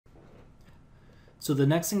So the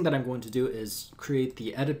next thing that I'm going to do is create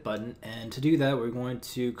the edit button, and to do that we're going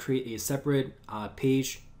to create a separate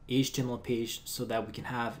page, HTML page, so that we can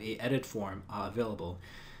have a edit form available.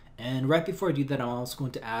 And right before I do that, I'm also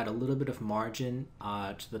going to add a little bit of margin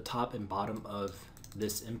to the top and bottom of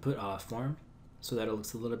this input form, so that it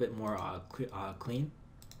looks a little bit more clean.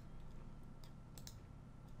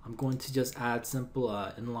 I'm going to just add simple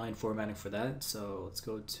inline formatting for that. So let's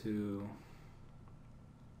go to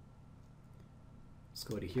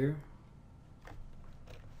here.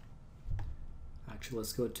 Actually,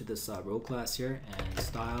 let's go to this row class here and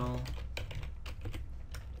style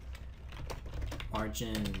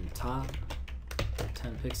margin top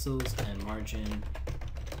 10 pixels and margin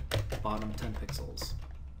bottom 10 pixels.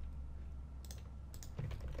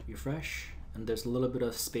 Refresh, and there's a little bit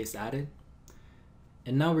of space added.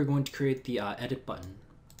 And now we're going to create the edit button.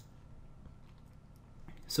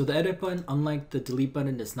 So the edit button, unlike the delete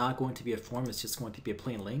button, is not going to be a form, it's just going to be a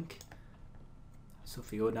plain link. So if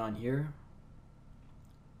we go down here,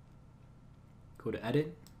 go to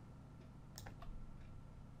edit,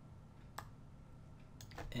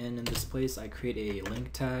 and in this place I create a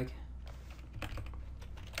link tag,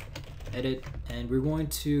 edit, and we're going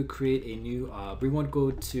to create a new, we want to go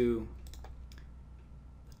to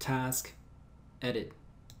task edit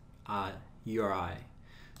URI.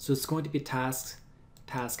 So it's going to be task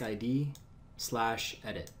ID /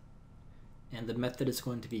 edit, and the method is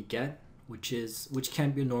going to be get, which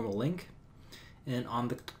can be a normal link, and on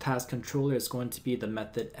the task controller is going to be the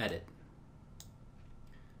method edit.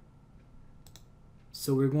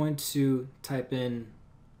 So we're going to type in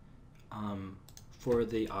for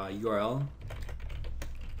the URL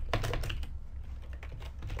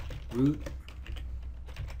root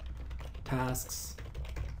tasks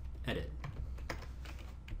edit,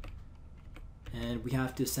 and we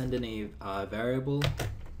have to send in a variable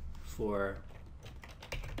for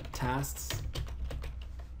tasks.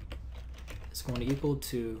 It's going to equal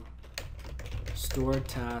to store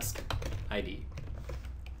task ID.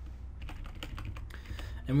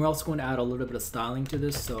 And we're also going to add a little bit of styling to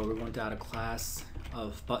this, so we're going to add a class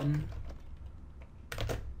of button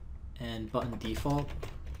and button default.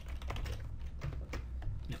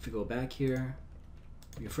 If we go back here,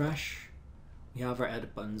 refresh, we have our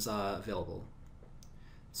edit buttons available.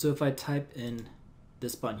 So if I type in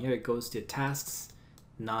this button here, it goes to tasks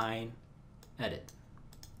 9 edit.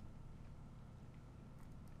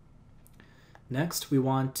 Next, we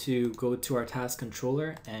want to go to our task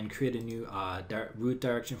controller and create a new root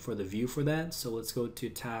direction for the view for that. So let's go to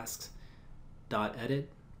tasks.edit,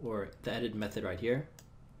 or the edit method right here.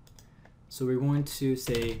 So we're going to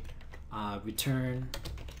say return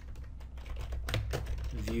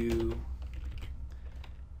view,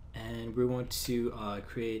 and we're going to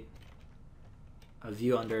create a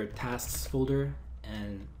view under tasks folder,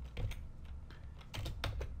 and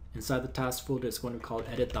inside the task folder it's going to be called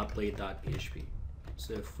edit.blade.php.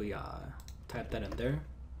 So if we type that in there,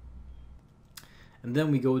 and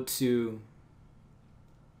then we go to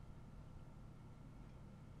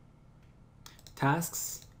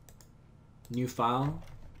tasks, new file,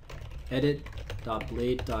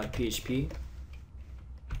 edit.blade.php,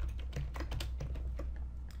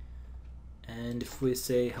 and if we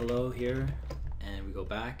say hello here and we go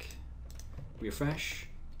back, refresh,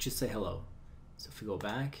 it should say hello. So if we go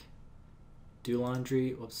back, do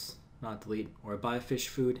laundry, whoops, not delete, or buy fish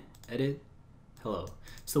food, edit, hello.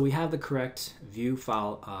 So we have the correct view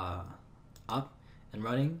file up and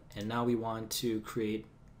running, and now we want to create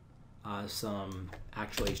some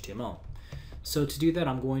actual HTML. So to do that,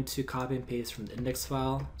 I'm going to copy and paste from the index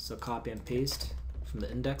file. So copy and paste from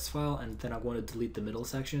the index file, and then I'm going to delete the middle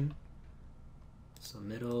section. So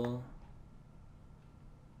middle,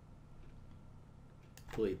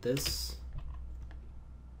 delete this.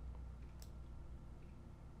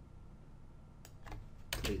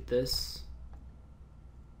 Delete this,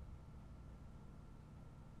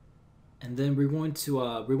 and then we're going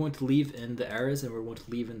to leave in the errors, and we're going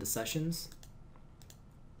to leave in the sessions,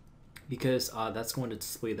 because that's going to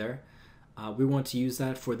display there. We want to use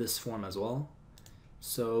that for this form as well.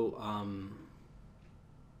 So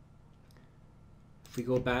if we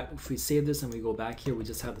go back, if we save this and we go back here, we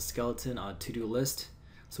just have the skeleton to-do list.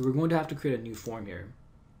 So we're going to have to create a new form here.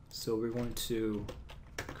 So we're going to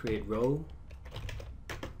create row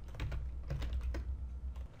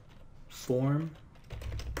form,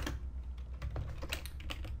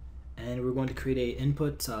 and we're going to create a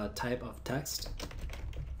input type of text,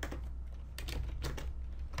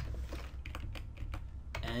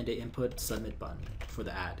 and a input submit button for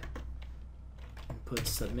the add. Input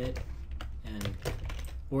submit, and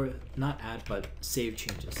or not add but save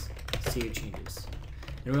changes. save changes.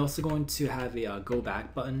 And we're also going to have a go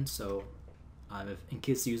back button, so if in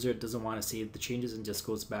case the user doesn't want to save the changes and just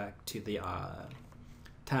goes back to the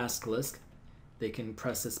task list, they can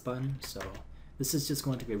press this button. So this is just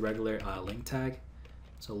going to be a regular link tag.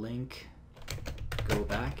 So link go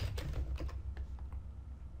back.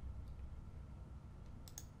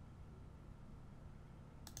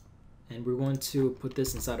 And we're going to put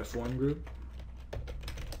this inside a form group.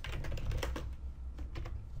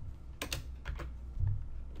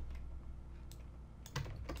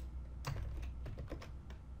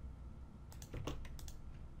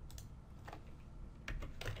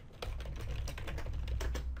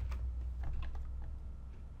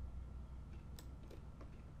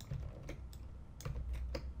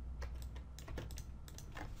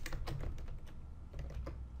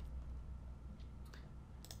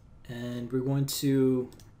 And we're going to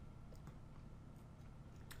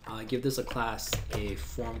give this a class, a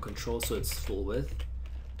form control, so it's full width.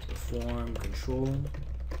 So form control.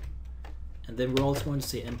 And then we're also going to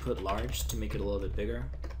say input large to make it a little bit bigger.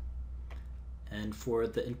 And for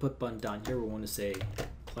the input button down here, we're going to say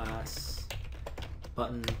class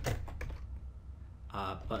button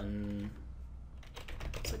button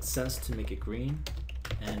success to make it green,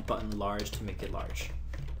 and button large to make it large.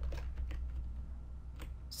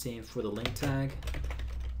 Same for the link tag,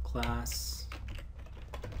 class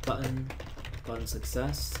button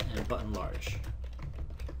success, and button large.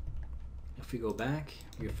 If we go back,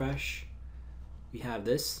 refresh, we have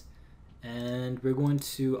this, and we're going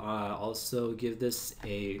to also give this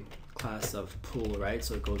a class of pull right,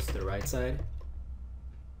 so it goes to the right side.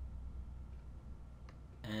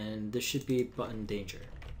 And this should be button danger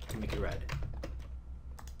to make it red.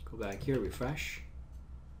 Go back here, refresh.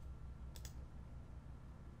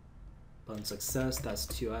 Button success, that's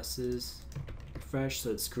 2 S's. Refresh,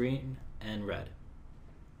 so it's green and red.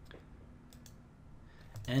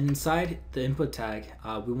 And inside the input tag,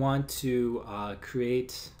 we want to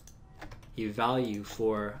create a value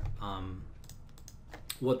for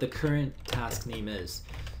what the current task name is.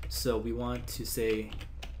 So we want to say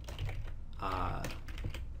current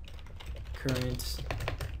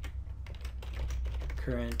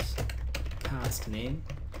task name,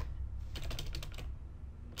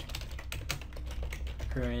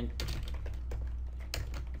 current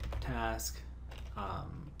task,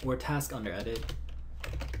 or task under edit,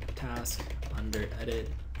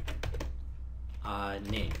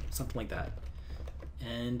 name, something like that.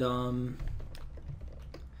 And I'm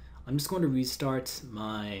just going to restart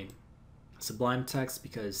my Sublime text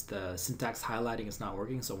because the syntax highlighting is not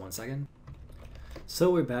working, so 1 second. So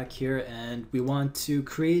we're back here and we want to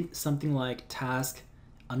create something like task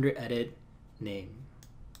under edit name.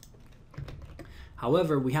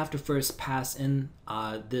 However, we have to first pass in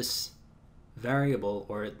this variable,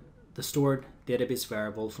 or the stored database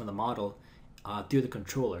variable from the model, through the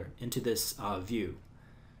controller into this view.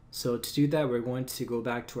 So to do that, we're going to go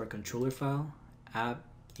back to our controller file, app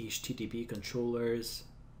http controllers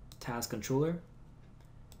task controller,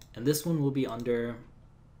 and this one will be under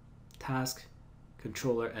task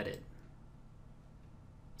controller edit.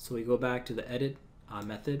 So we go back to the edit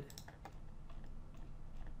method,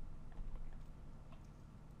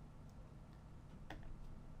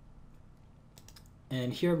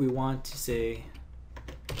 and here we want to say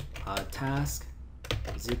task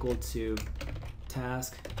is equal to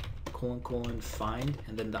task : find,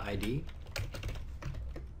 and then the ID.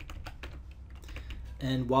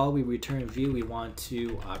 And while we return view, we want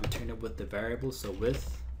to return it with the variable, so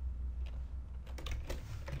with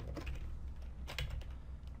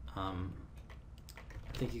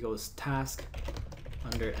I think it goes task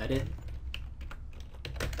under edit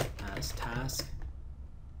as task.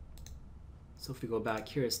 So if we go back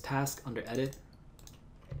here, it's task under edit,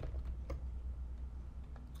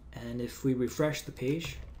 and if we refresh the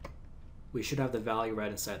page, we should have the value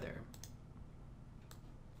right inside there.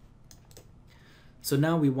 So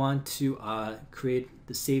now we want to create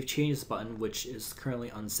the Save Changes button, which is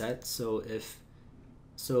currently unset. So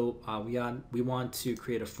we want to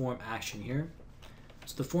create a form action here.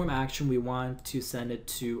 So the form action, we want to send it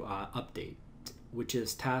to update, which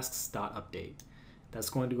is tasks.update. That's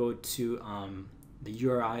going to go to the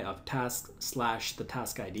URI of task/the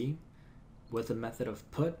task ID with a method of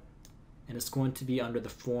put, and it's going to be under the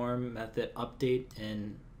form method update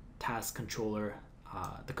in task controller,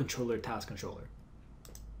 the controller task controller.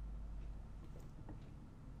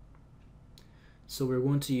 So we're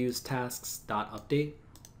going to use tasks.update.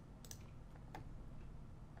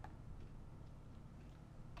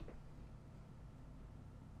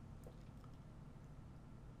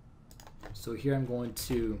 So here I'm going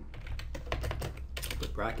to put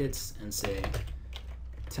brackets and say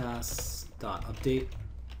tasks.update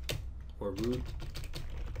or root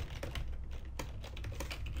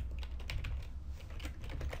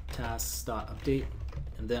tasks.update,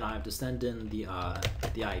 and then I have to send in the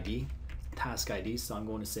ID, task ID. So I'm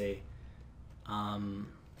going to say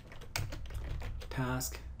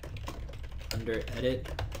task under edit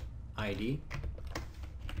ID.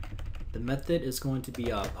 The method is going to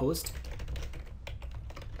be post,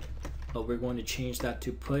 but we're going to change that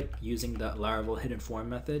to put using the Laravel hidden form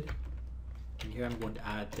method. And here I'm going to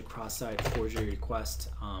add the cross-site forgery request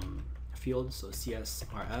field, so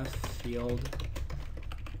CSRF field.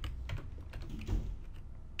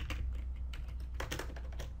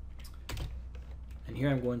 And here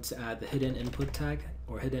I'm going to add the hidden input tag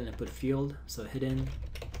or hidden input field. So hidden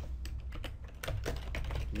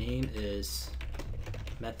name is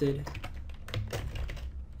method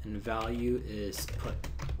and value is put.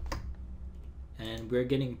 And we're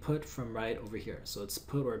getting put from right over here. So it's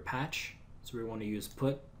put or patch. So we want to use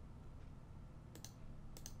put.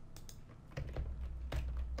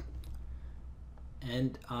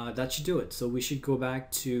 And that should do it. So we should go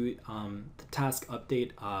back to the task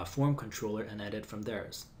update form controller and edit from there.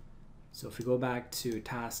 So if we go back to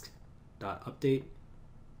task.update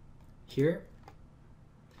here,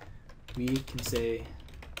 we can say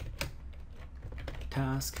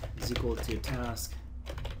task is equal to task :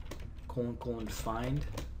 find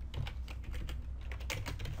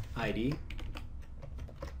ID.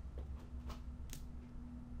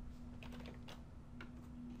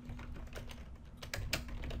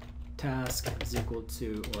 Task is equal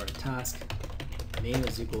to, or task name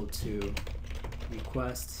is equal to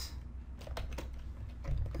request,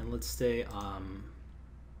 and let's say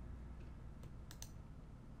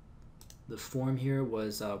the form here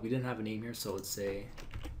was we didn't have a name here, so let's say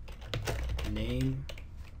name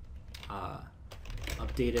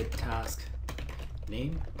updated task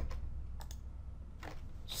name.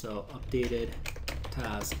 So updated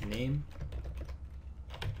task name,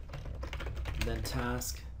 and then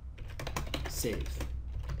task save,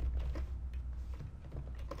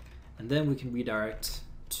 and then we can redirect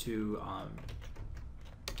to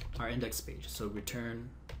our index page. So return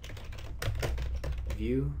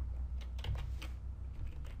view,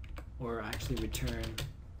 or actually return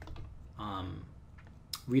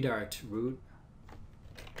redirect root,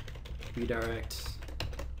 redirect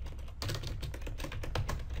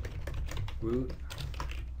root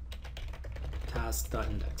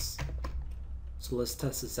task.index. So let's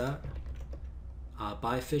test this out.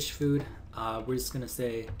 Buy fish food, we're just gonna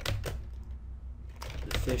say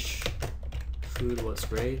the fish food was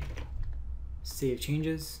great, save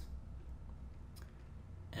changes,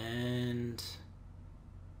 and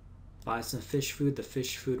buy some fish food, the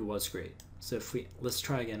fish food was great. So if let's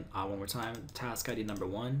try again one more time. Task ID number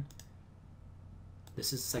 1,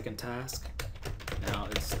 this is the second task, now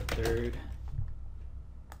it's the third,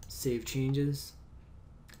 save changes,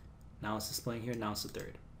 now it's displaying here, now it's the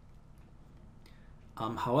third.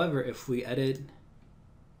 However, if we edit,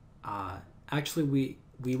 actually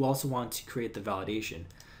we also want to create the validation,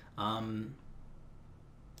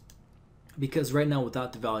 because right now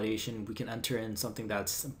without the validation we can enter in something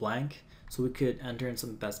that's blank. So we could enter in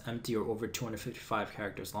something that's empty or over 255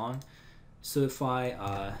 characters long. So if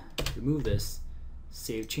I remove this,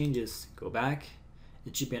 save changes, go back,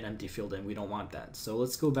 it should be an empty field, and we don't want that. So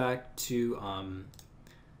let's go back to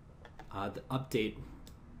the update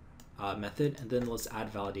method, and then let's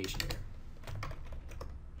add validation here.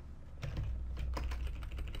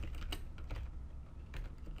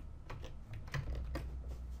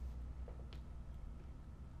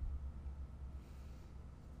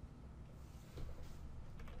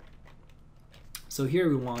 So here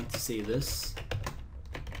we want to say this,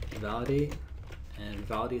 validate, and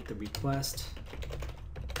validate the request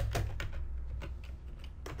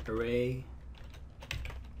array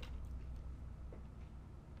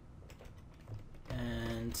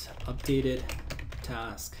and updated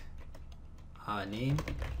task name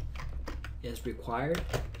is required.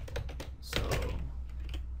 So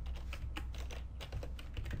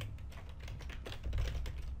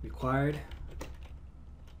required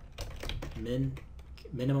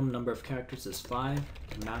minimum number of characters is 5,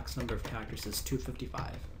 and max number of characters is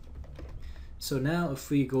 255. So now if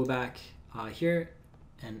we go back here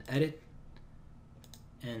and edit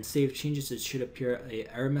and save changes, it should appear a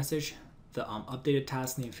error message. The updated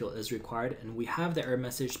task name field is required, and we have the error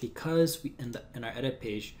message because we in our edit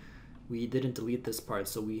page we didn't delete this part,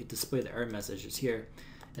 so we display the error messages here.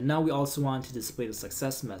 And now we also want to display the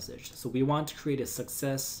success message, so we want to create a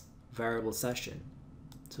success variable session.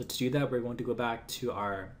 So to do that, we're going to go back to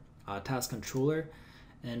our task controller,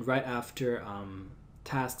 And right after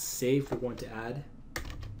tasks saved, we're going to add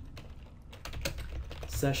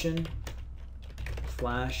session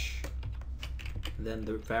flash, then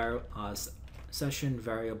the session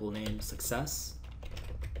variable name success,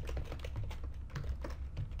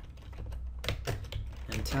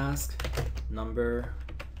 and task number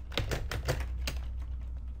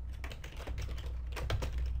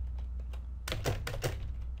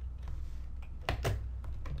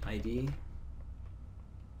ID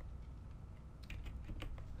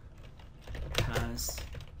has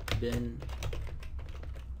been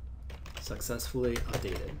successfully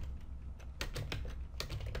updated.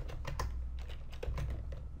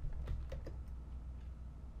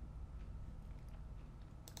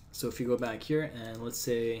 So if you go back here and let's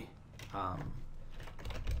say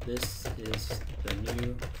this is the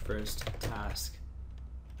new first task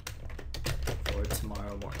for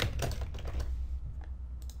tomorrow morning.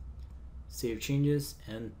 Save changes,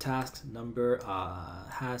 and task number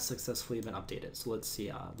has successfully been updated. So let's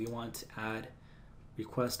see, we want to add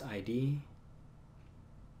request ID,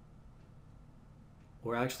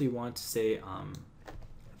 or actually want to say I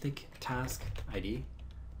think task ID,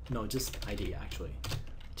 no, just ID actually,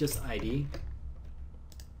 just ID.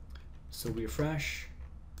 So refresh,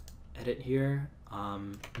 edit here,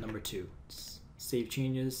 number 2, save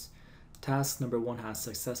changes, task number 1 has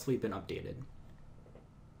successfully been updated.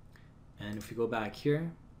 And if we go back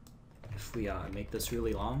here, if we make this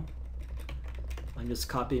really long, I'm just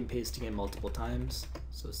copy and pasting it multiple times.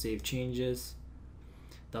 So save changes.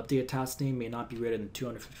 The updated task name may not be greater than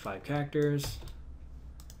 255 characters.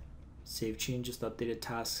 Save changes. The updated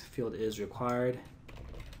task field is required.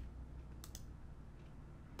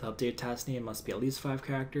 The updated task name must be at least 5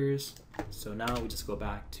 characters. So now we just go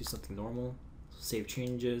back to something normal. Save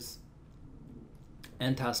changes.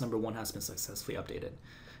 And task number 1 has been successfully updated.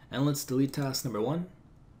 And let's delete task number 1.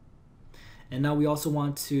 And now we also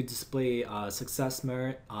want to display success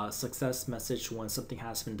message when something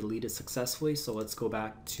has been deleted successfully. So let's go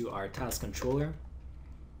back to our task controller.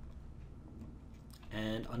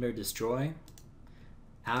 And under destroy,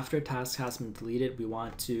 after task has been deleted, we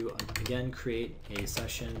want to again create a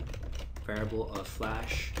session variable of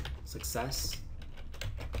flash success.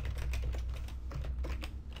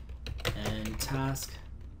 And task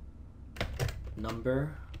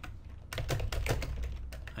number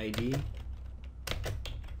ID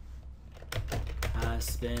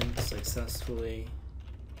has been successfully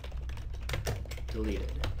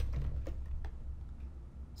deleted.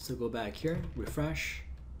 So go back here, refresh,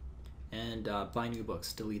 and buy new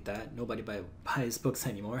books. Delete that. Nobody buys books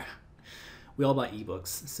anymore. We all buy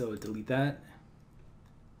ebooks, so delete that.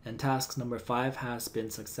 And task number 5 has been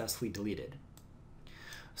successfully deleted.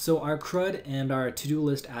 So our CRUD and our to-do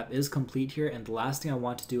list app is complete here, and the last thing I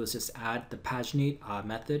want to do is just add the Paginate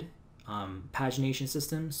method, pagination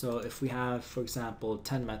system. So if we have, for example,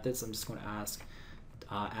 10 methods, I'm just going to ask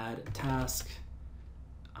add task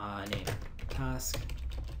name, task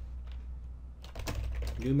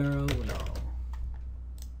numero uno,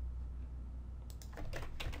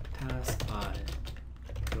 task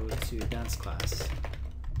go to dance class,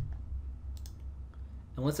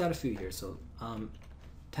 and let's add a few here. So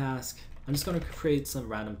task, I'm just going to create some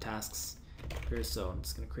random tasks here, so I'm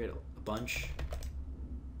just going to create a bunch.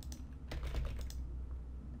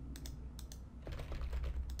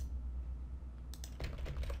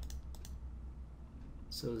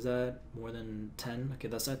 So is that more than 10? Okay,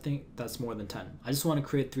 I think that's more than 10. I just want to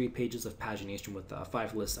create 3 pages of pagination with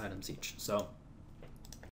 5 list items each. So